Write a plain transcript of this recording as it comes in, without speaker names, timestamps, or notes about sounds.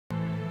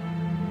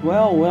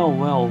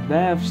Well,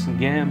 Dev's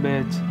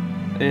Gambit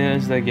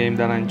is the game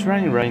that I'm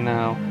trying right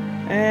now,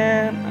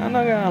 and I'm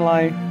not gonna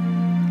lie,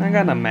 I'm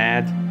kinda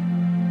mad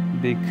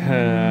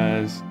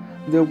because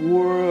the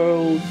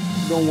world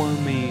don't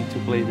want me to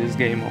play this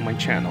game on my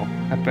channel,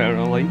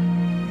 apparently.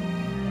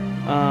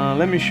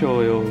 Let me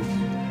show you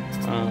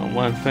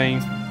one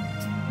thing.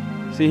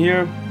 See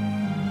here,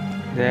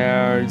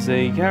 there's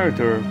a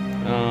character,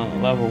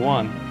 level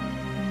 1.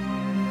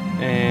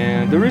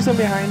 And the reason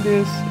behind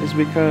this is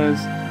because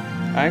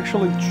I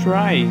actually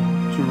tried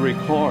to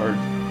record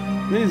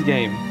this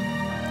game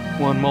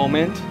one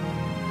moment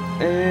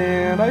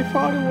and I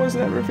thought it was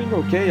everything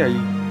okay. I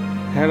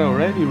had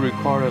already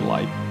recorded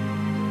like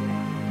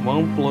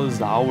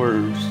 1+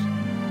 hours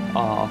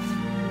of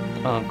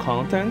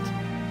content,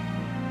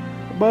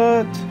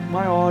 but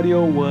my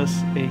audio was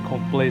a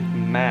complete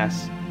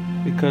mess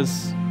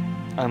because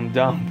I'm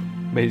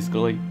dumb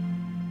basically.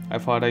 I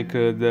thought I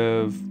could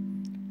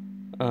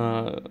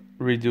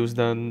reduce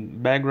the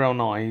background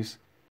noise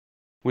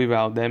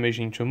without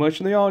damaging too much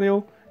the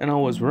audio, and I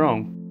was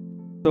wrong.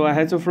 So I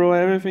had to throw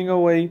everything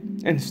away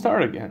and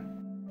start again.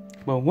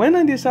 But when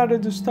I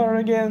decided to start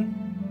again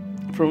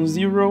from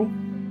zero,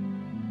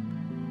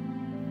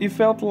 it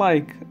felt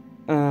like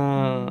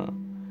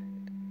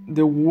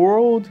the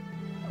world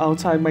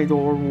outside my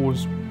door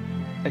was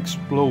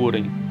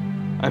exploding.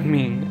 I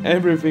mean,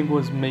 everything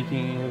was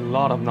making a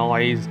lot of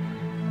noise,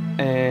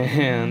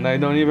 and I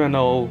don't even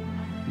know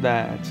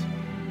that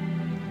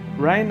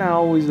right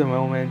now is the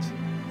moment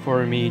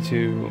for me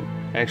to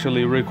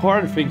actually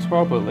record things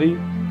properly.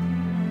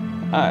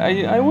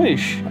 I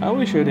wish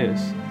it is.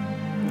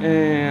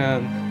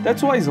 And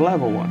that's why it's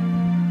level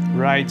 1,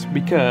 right?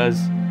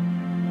 Because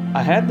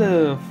I had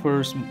the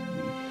first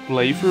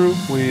playthrough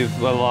with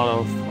a lot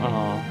of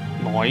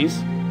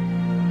noise.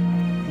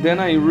 Then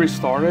I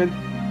restarted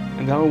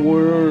and there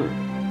were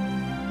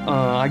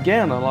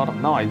again a lot of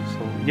noise.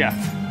 So yeah,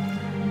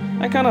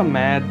 I'm kinda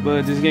mad,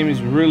 but this game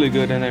is really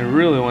good and I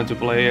really want to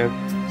play it.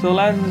 So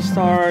let's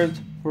start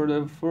for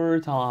the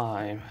third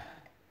time.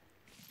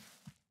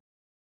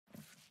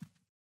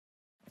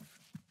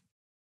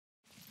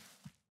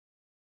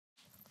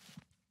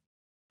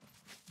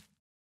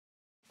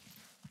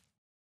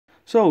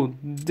 So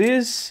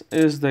this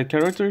is the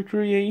character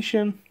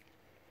creation,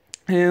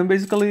 and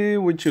basically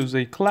we choose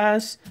a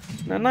class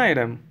and an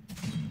item.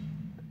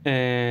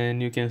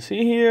 And you can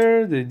see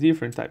here the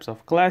different types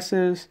of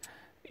classes.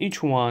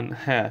 Each one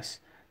has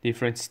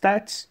different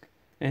stats,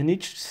 and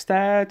each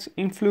stat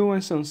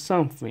influences on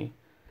something.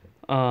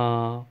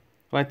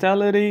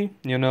 Vitality,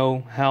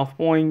 health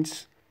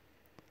points,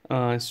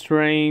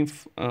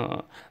 strength,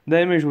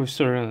 damage with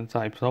certain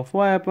types of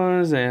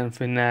weapons, and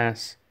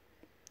finesse.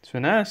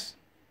 Finesse?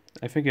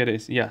 I think it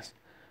is, yes.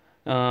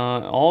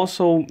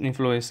 Also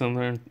influence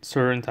on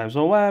certain types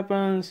of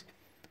weapons,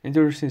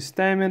 endurance,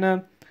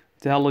 stamina,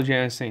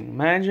 intelligence and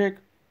magic,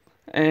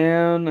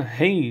 and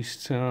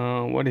haste.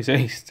 What is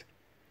haste?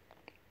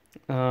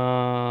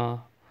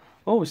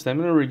 Oh,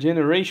 stamina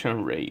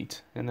regeneration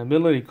rate and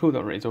ability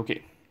cooldown rate.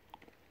 Okay.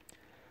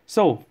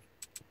 So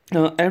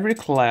every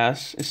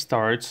class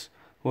starts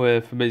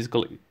with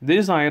basically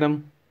this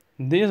item,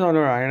 this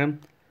other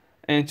item,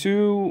 and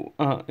two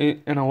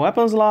in a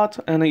weapon slot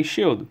and a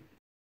shield.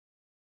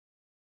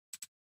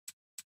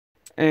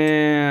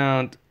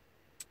 And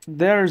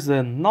there's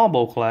the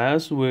noble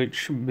class,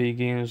 which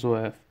begins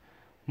with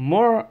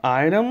more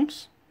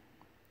items,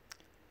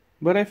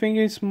 but I think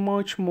it's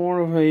much more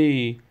of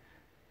a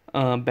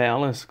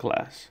balanced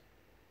class.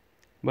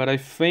 But I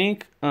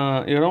think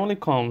it only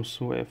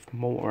comes with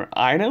more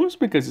items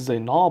because it's a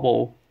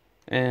novel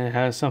and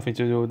has something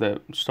to do with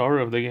the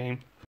story of the game.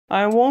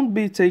 I won't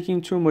be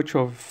taking too much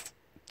of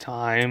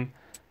time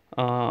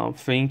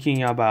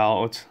thinking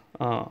about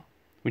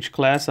which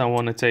class I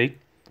want to take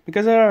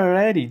because I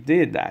already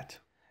did that.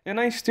 And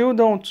I still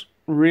don't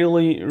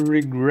really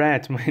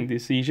regret my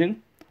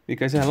decision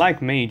because I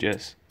like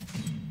mages.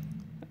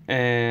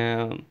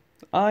 And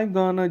I'm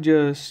gonna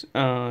just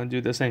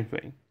do the same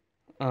thing.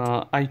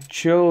 I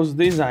chose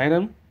this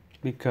item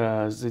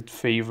because it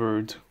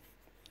favored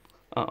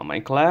my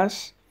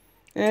class.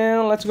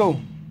 And let's go.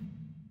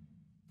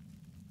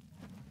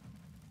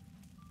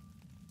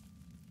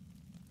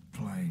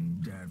 Playing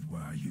dead,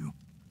 were you?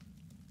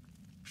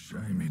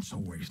 Shame it's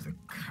always the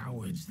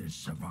cowards that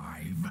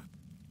survive.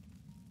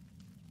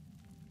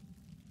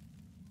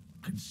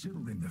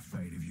 Considering the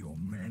fate of your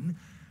men,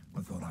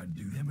 I thought I'd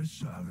do them a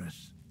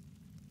service.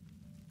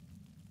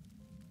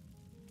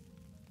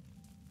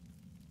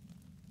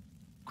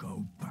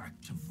 Go back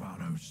to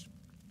Valos.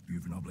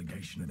 You've an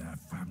obligation to their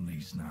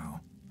families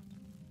now.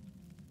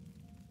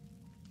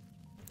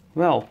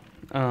 Well,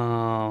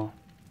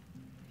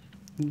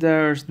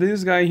 there's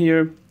this guy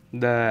here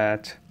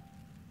that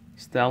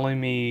is telling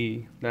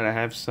me that I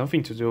have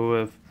something to do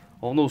with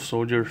all those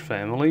soldier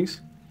families.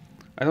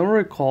 I don't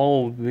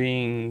recall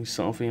being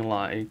something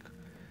like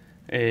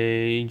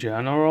a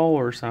general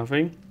or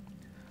something,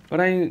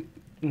 but I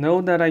know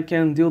that I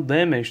can deal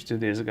damage to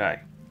this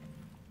guy.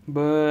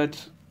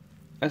 But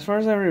as far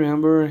as I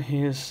remember,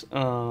 his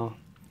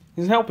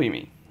he's helping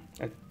me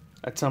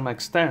at some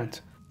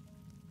extent.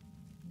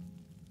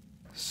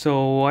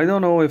 So I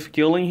don't know if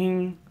killing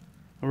him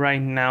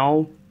right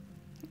now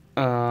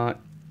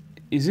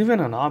is even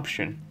an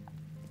option,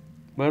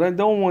 but I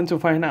don't want to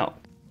find out.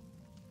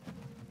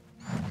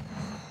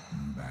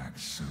 Back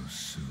so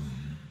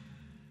soon.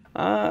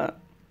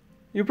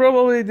 You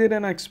probably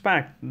didn't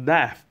expect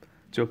death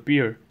to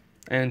appear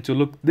and to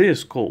look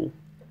this cool.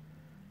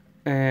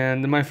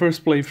 And my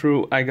first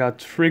playthrough, I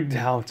got freaked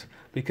out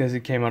because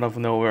it came out of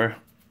nowhere.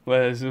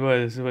 Was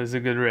a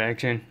good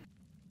reaction.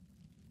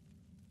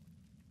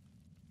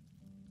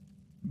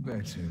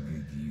 Better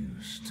get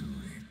used to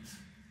it.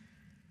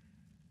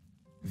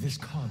 This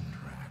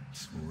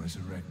contract will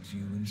resurrect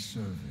you in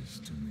service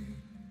to me.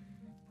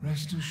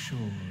 Rest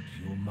assured,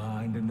 your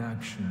mind and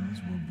actions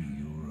will be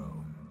your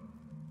own.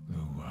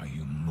 Though why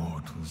you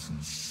mortals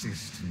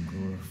insist in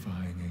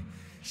glorifying a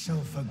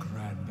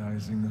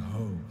self-aggrandizing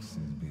hoax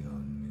is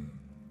beyond me.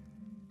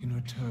 In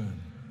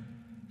return,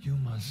 you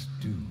must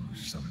do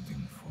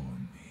something for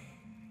me.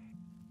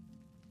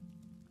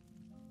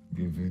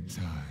 Give it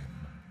time.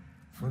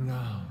 For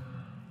now,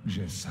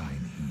 just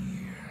sign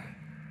here.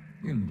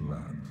 In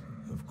blood,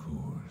 of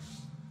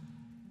course.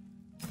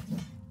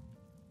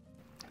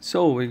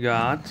 So we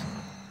got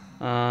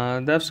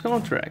Death's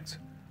Contract,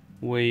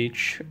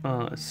 which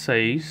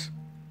says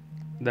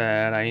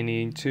that I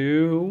need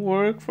to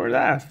work for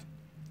death,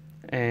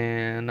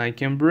 and I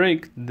can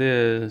break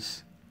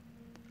this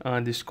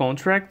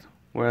contract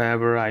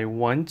wherever I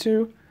want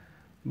to,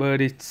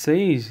 but it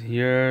says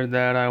here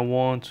that I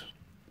won't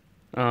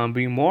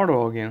be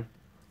immortal again,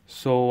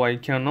 so I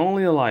can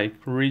only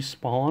like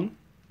respawn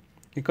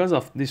because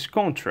of this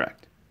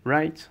contract,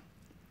 right?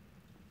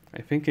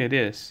 I think it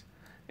is.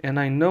 And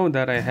I know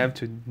that I have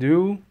to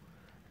do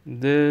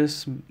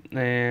this,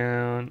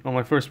 and on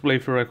my first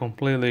playthrough I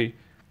completely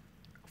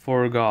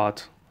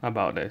forgot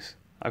about this.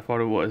 I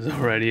thought it was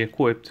already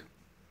equipped.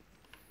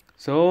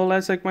 So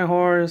let's take my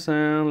horse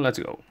and let's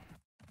go.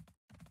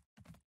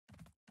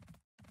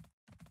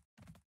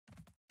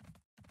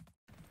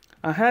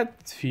 I had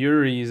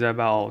theories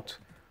about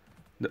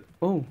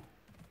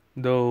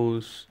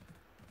those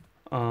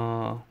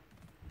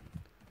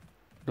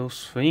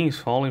things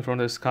falling from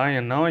the sky,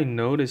 and now I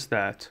notice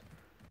that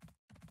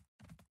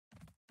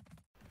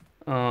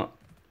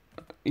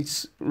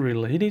it's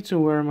related to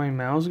where my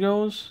mouse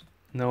goes.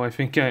 No, I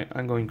think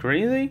I'm going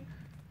crazy.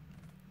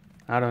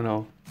 I don't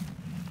know.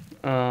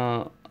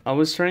 I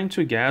was trying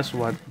to guess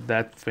what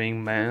that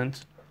thing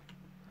meant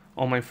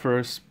on my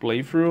first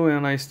playthrough,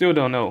 and I still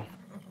don't know.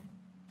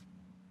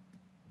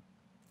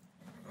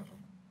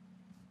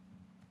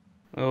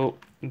 Oh,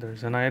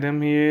 there's an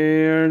item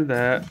here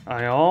that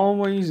I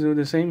always do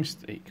the same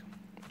mistake.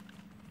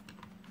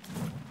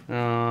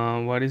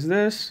 What is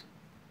this?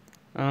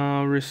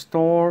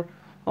 Restore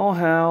all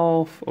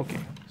health.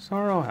 Okay,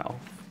 restore all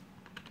health.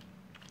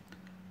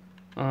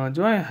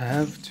 Do I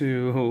have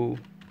to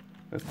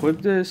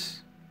equip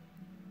this?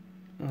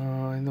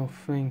 I don't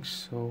think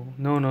so.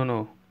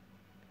 No.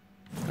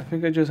 I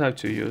think I just have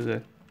to use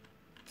it.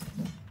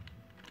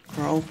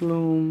 Crow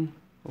plume.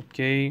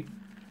 Okay.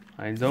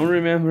 I don't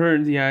remember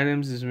the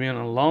items. It's been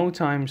a long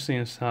time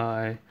since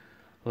I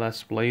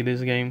last played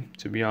this game,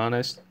 to be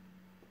honest.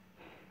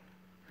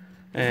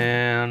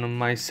 And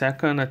my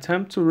second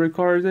attempt to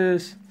record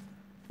this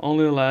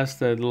only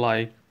lasted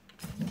like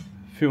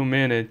few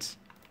minutes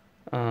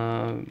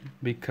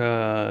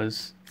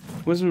because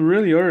it was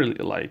really early.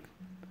 Like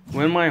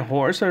when my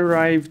horse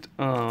arrived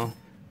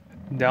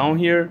down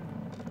here,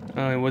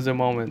 it was a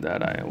moment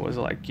that I was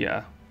like,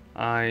 yeah,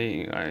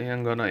 I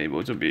am gonna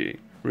able to be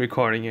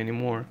recording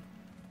anymore.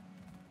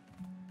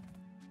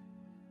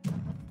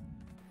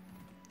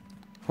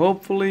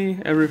 Hopefully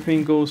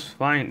everything goes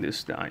fine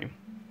this time.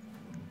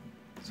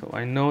 So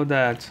I know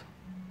that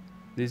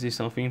this is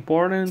something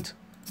important.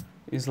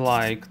 It's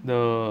like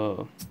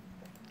Dark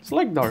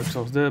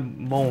Souls, the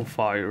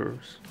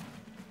bonfires.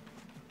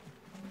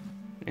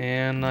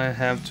 And I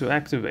have to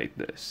activate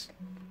this.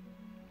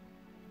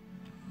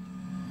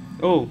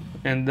 Oh,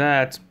 and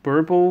that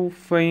purple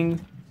thing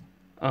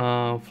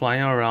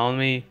flying around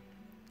me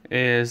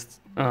is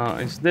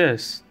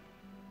this.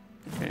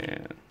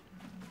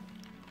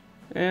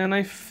 And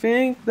I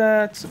think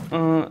that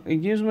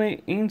it gives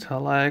me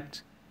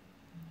intellect.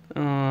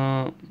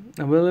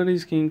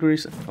 Abilities can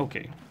increase.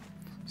 Okay,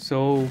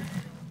 so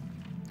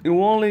it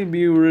will only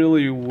be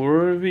really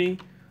worthy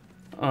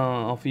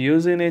of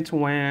using it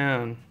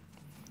when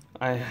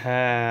I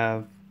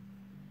have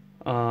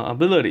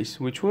abilities,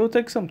 which will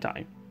take some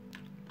time.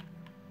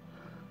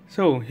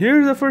 So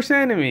here's the first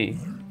enemy.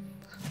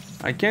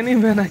 I can't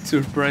even act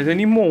surprised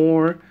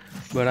anymore,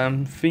 but I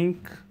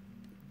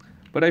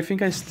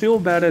think I'm still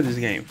bad at this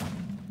game.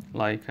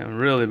 Like, I'm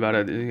really bad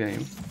at this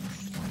game.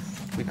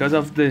 Because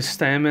of the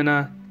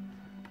stamina,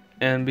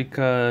 and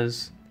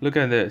because, look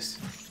at this.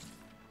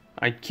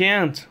 I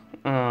can't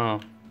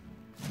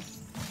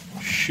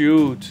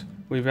shoot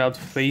without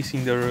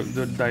facing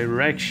the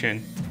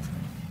direction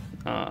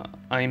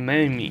I'm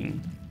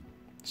aiming.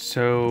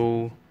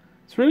 So,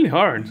 it's really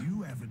hard.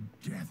 You have a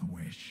death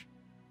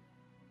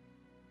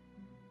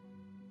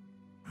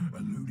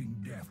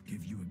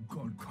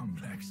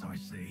tracks, I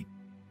see.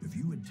 If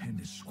you intend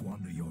to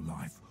squander your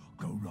life,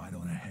 go right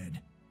on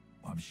ahead.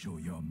 I'm sure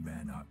your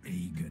men are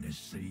eager to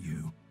see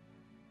you.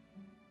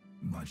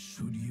 But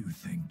should you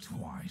think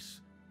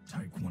twice,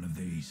 take one of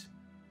these.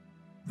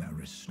 They're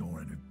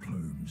restorative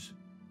plumes.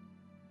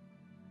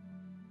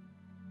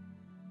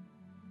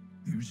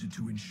 Use it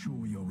to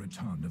ensure your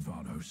return to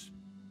Vados.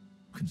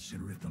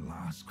 Consider it the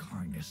last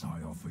kindness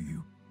I offer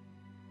you.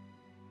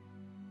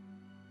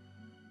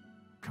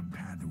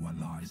 Compared to what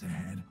lies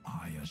ahead,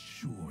 I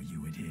assure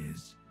you it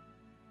is.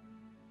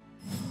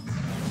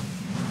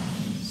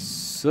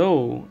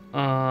 So,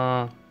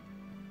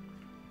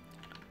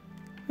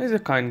 he's a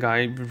kind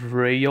guy.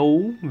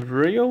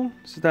 Vreo?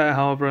 Is that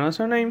how I pronounce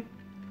her name?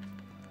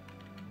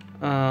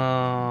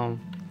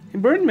 He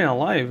burned me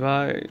alive.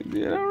 I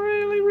don't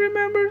really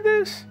remember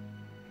this.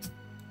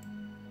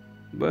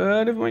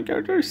 But if my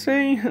character is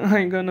saying,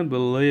 I'm gonna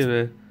believe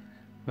it.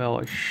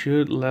 Well, I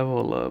should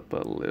level up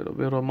a little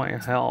bit of my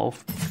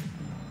health.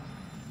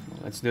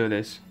 Let's do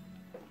this.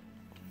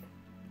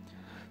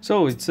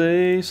 So it's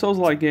a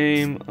Souls-like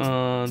game.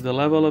 The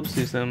level up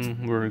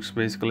system works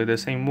basically the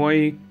same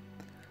way.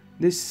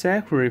 This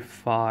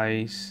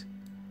sacrifice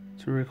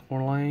to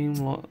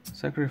reclaim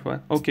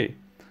sacrifice. Okay.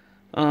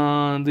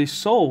 The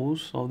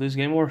souls of this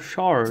game are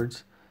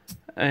shards,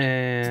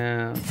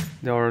 and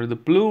there are the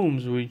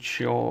plumes,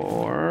 which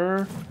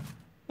are.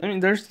 I mean,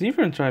 there's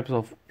different types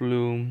of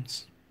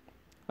plumes.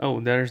 Oh,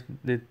 there's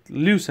the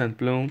lucent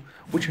plume,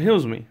 which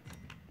heals me,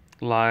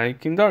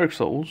 like in Dark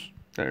Souls.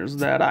 There's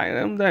that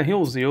item that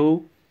heals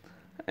you,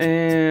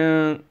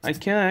 and I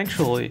can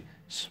actually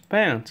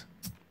spend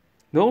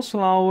those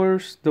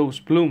flowers, those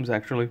plumes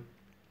actually,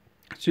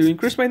 to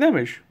increase my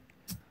damage.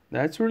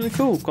 That's a really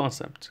cool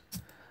concept.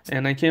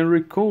 And I can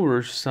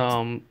recover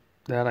some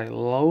that I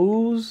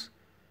lose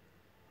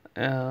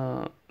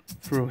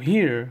through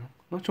here.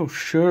 Not so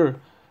sure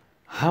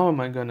how am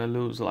I gonna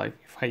lose, like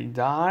if I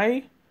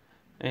die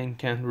and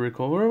can't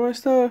recover my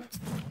stuff.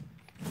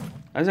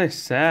 As I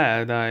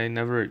said, I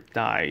never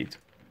died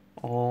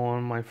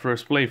on my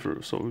first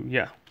playthrough, so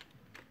yeah.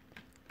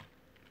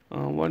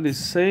 What it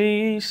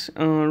says,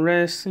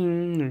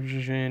 resting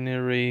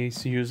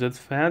regenerates used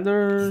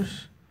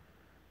feathers.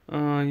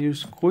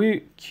 Use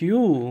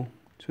Q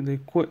to the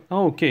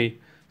oh, okay,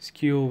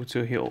 skill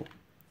to heal.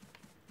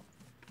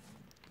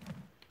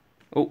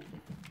 Oh,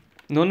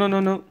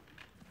 no.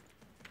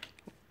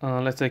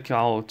 Let's take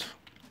out.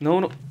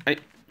 No,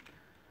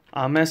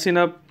 I'm messing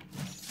up.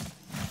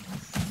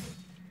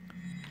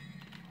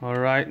 All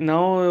right,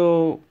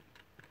 now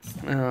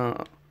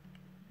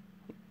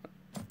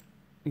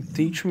it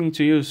teach me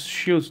to use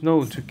shields.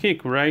 No, to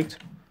kick, right?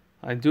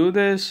 I do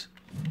this,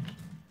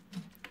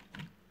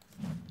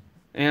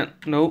 and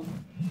no.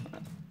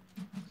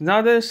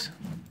 Not this.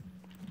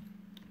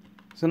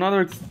 It's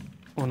another.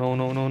 Oh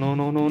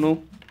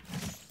no.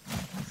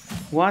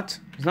 What?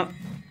 It's not.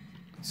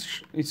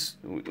 It's.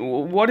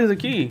 What is the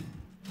key?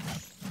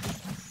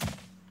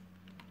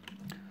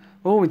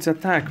 Oh, it's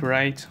attack,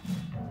 right?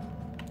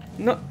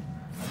 No.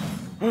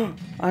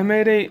 I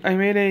made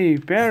a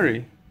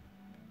parry.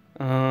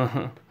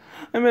 I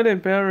made a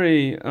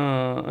parry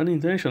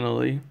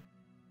unintentionally.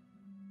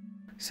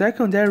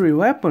 Secondary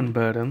weapon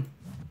button.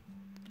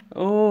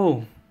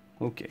 Oh.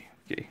 Okay.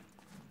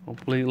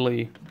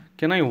 Completely.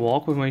 Can I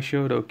walk with my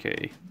shield?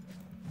 Okay.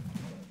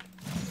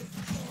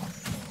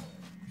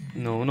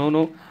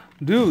 No.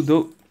 Dude,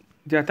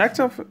 the attacks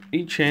of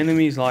each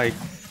enemy is like...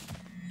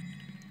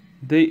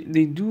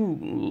 They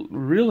do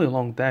really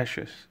long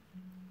dashes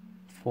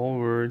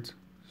forward.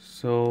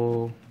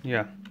 So,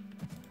 yeah.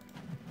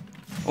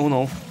 Oh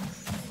no.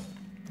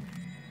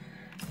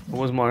 I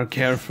was more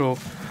careful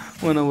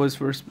when I was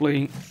first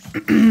playing.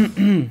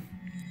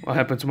 What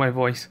happened to my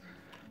voice?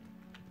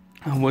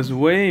 I was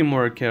way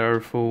more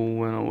careful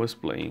when I was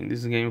playing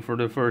this game for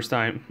the first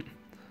time.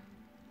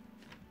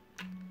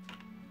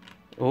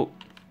 Oh,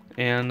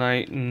 and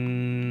I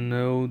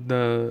know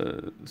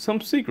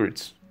some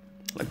secrets,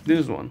 like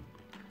this one.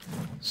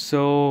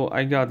 So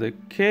I got the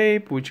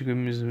cape, which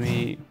gives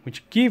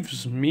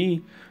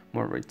me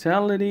more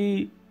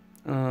vitality.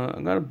 I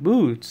got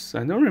boots.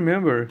 I don't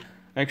remember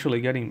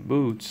actually getting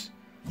boots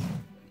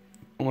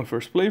on my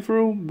first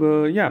playthrough,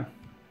 but yeah.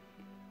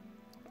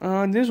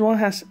 This one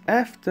has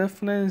F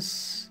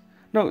toughness.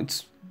 No,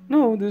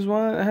 this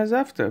one has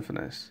F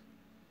toughness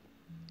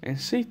and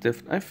C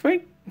toughness. I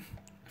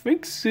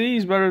think C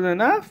is better than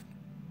F,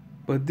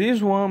 but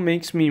this one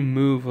makes me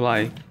move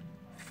like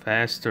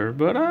faster.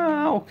 But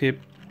I'll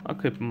keep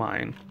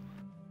mine.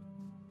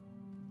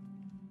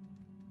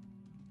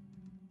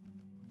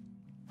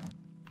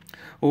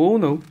 Oh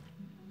no.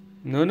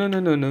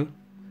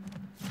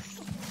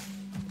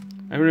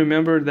 I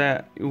remember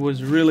that it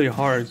was really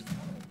hard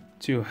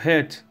to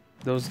hit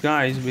those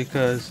guys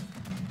because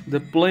the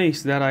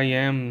place that I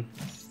am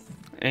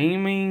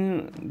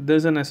aiming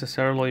doesn't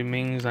necessarily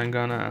means I'm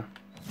gonna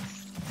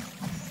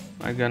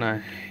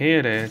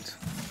hit it.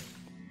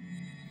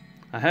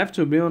 I have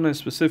to be on a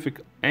specific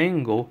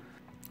angle,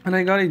 and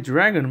I got a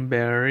dragon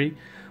berry,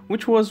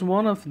 which was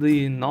one of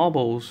the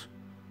nobles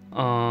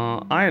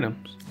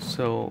items.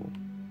 So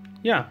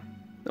yeah,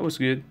 that was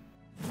good.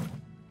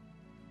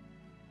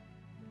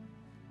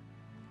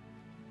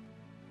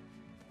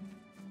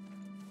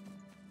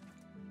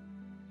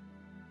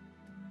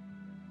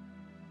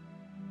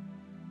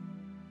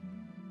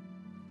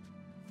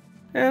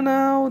 And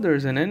now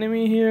there's an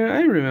enemy here.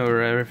 I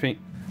remember everything.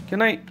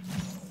 Can I?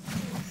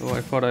 Oh, I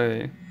thought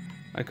I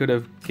could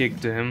have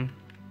kicked him.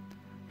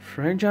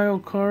 Fragile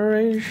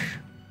courage.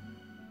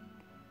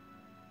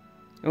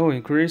 Oh,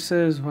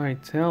 increases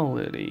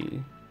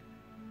vitality.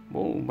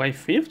 Oh, by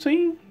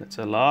 15? That's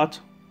a lot.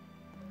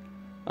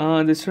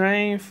 The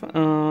strength.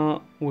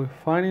 We're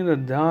fighting the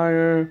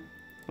dire.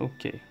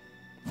 Okay.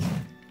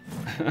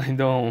 I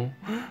don't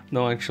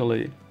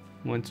actually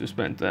want to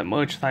spend that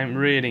much time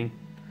reading.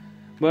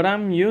 But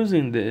I'm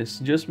using this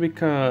just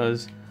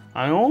because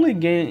I only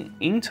gain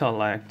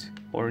intellect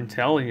or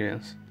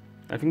intelligence.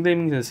 I think they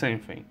mean the same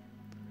thing.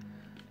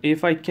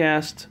 If I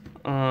cast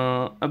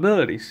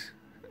abilities,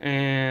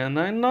 and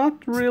I'm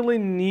not really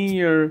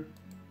near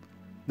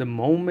the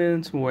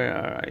moment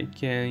where I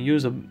can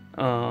use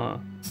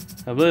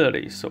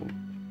abilities, so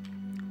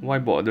why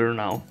bother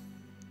now?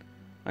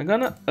 I'm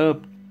gonna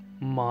up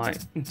my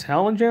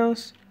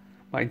intelligence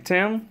by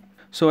 10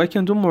 so I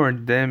can do more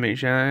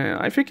damage, and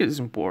I think it's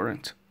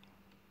important.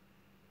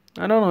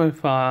 I don't know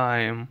if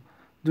I'm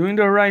doing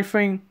the right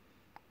thing,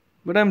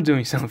 but I'm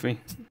doing something.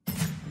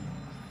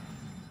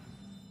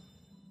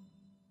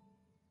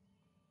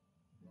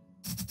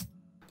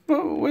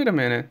 Oh, wait a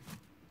minute.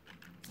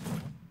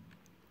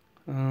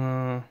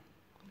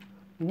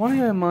 Why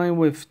am I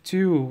with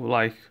two,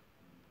 like,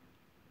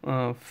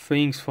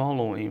 things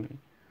following me?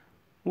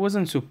 It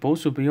wasn't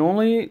supposed to be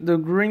only the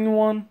green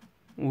one,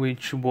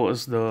 which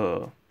was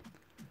the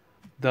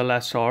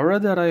last aura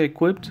that I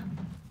equipped.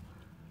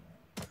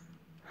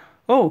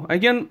 Oh, I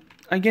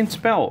gain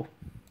spell.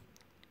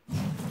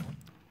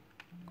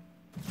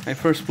 My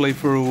first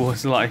playthrough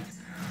was like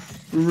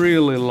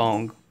really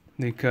long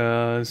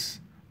because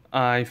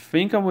I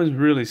think I was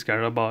really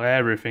scared about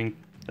everything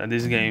that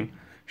this game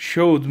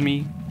showed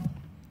me.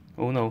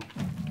 Oh no.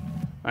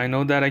 I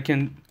know that I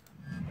can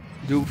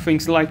do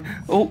things like...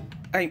 Oh,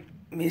 I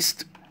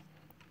missed.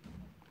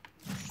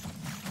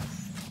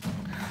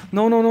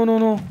 No, no, no, no,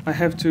 no. I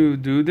have to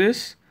do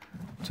this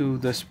to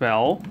the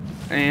spell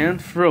and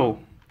throw.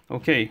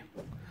 Okay.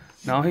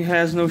 Now he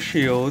has no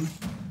shield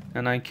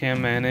and I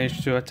can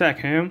manage to attack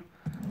him.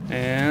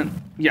 And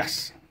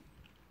yes.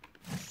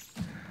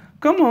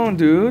 Come on,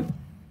 dude.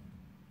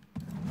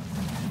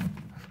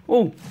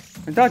 Oh,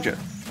 I dodged it.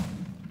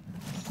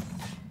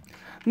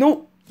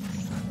 No.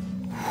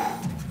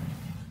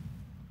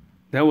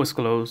 That was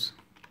close.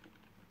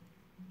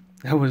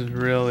 That was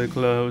really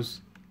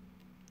close.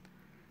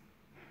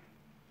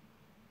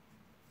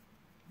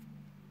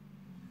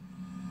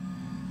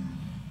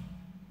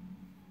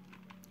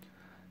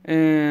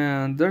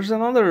 And there's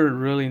another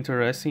really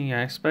interesting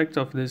aspect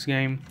of this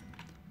game,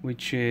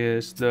 which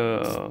is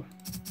the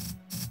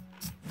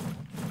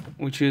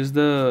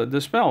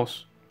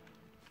spells.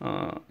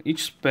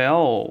 Each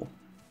spell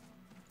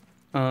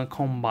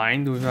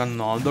combined with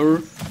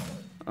another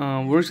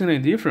works in a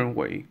different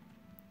way.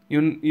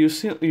 You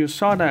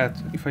saw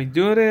that if I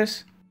do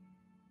this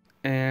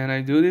and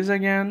I do this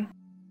again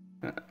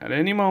at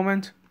any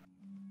moment.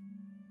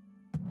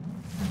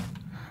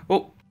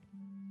 Oh,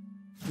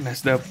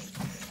 messed up.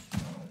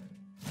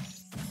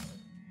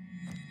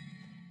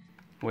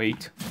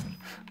 Wait.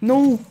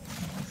 No!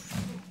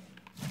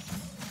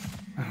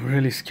 I'm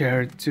really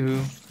scared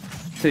to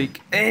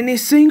take any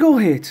single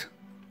hit.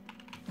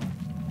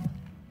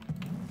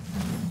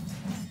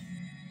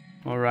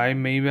 Alright,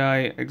 maybe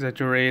I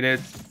exaggerated.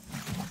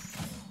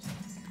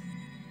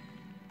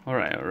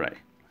 Alright, alright.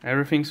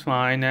 Everything's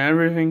fine,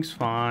 everything's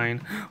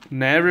fine.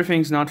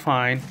 Everything's not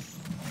fine.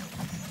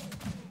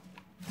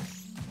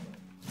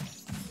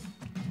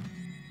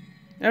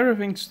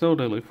 Everything's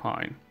totally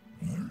fine.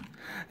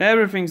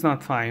 Everything's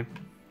not fine.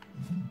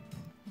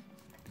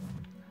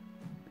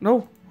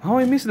 No, how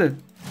I missed it?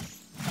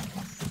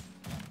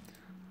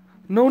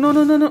 No, no,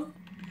 no, no, no.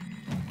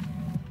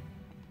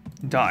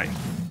 Die.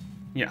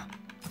 Yeah.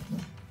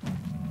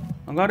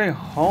 I got a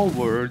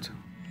halberd.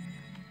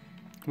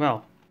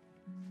 Well,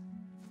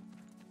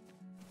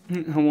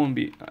 I won't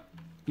be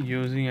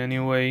using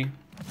anyway.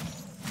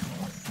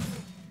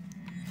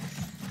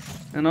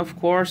 And of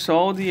course,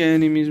 all the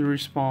enemies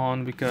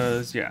respawn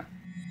because, yeah.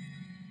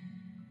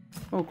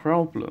 Oh,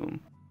 Crow Bloom.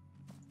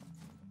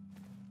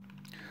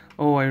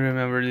 Oh, I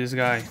remember this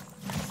guy.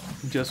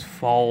 He just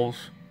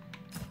falls.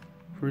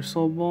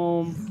 Crystal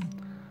Bomb.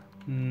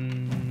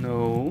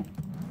 No.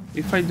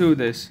 If I do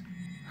this,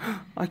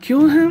 I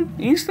kill him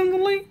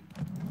instantly?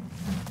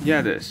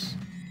 Yeah, this.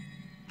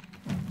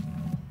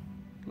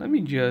 Let me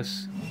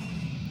just...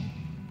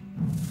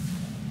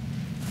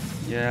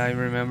 Yeah, I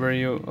remember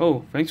you.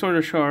 Oh, thanks for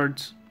the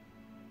shards.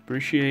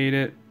 Appreciate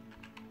it.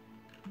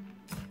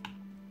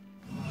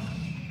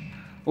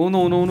 Oh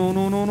no, no, no,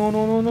 no, no, no,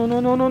 no, no, no,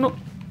 no, no, no.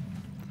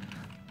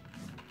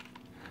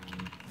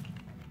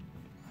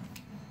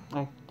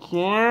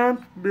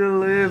 can't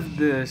believe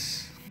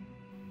this.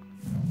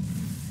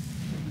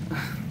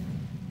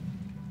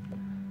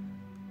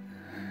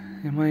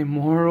 Am I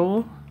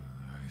immoral?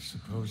 I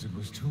suppose it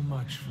was too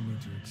much for me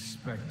to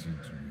expect you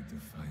to read the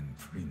fine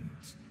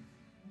print.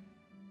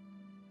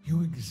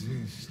 You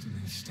exist in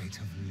a state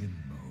of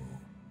limbo,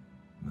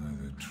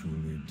 neither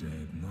truly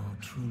dead nor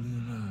truly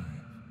alive.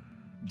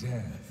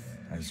 Death,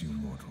 as you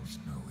mortals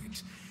know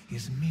it,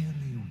 is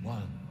merely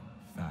one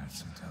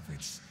facet of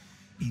its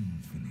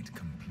infinite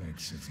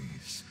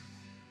complexities.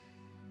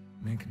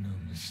 Make no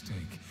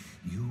mistake,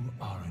 you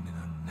are in an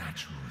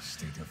unnatural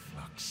state of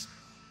flux,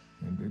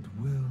 and it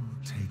will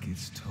take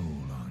its toll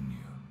on you.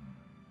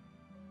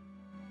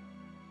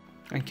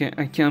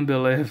 I can't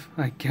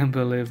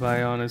believe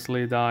I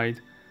honestly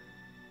died.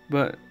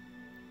 But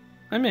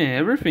I mean,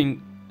 every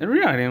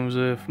item's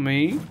with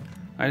me.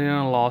 I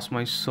didn't lost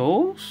my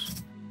souls.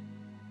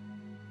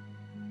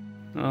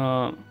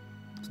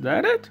 Is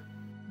that it?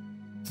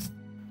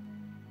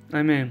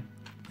 I mean,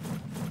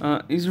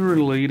 is it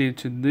related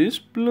to this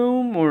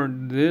bloom or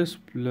this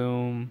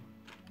bloom?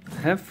 I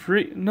have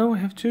three. No, I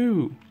have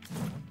two.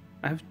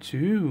 I have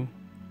two.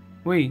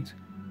 Wait.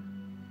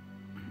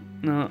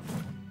 No.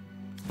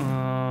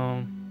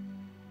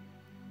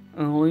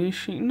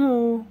 Unleashing.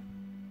 No.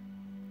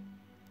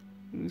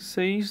 It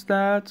says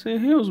that it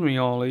heals me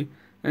only.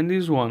 And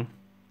this one.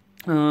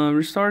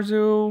 Restores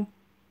you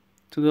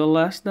to the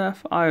last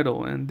death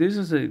idol. And this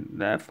is a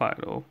death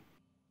idol.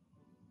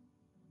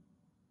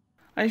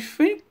 I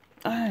think.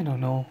 I don't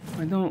know.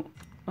 I don't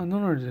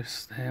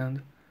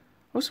understand.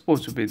 I was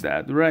supposed to be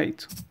that,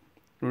 right?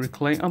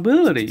 Reclaim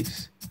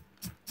abilities.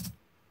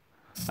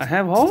 I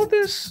have all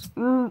these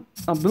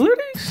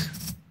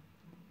abilities?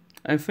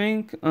 I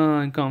think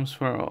it comes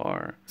for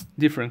our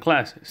different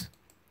classes.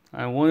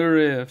 I wonder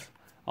if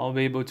I'll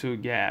be able to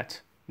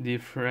get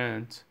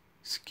different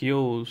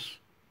skills.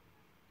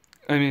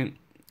 I mean,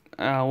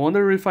 I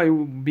wonder if I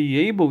will be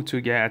able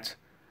to get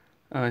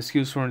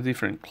skills from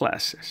different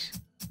classes.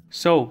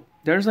 So,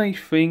 there's a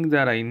thing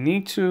that I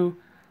need to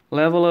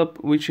level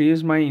up, which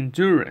is my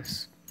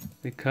endurance.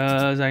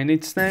 Because I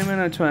need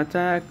stamina to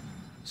attack,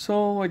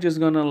 so I'm just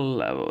gonna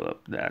level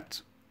up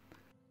that.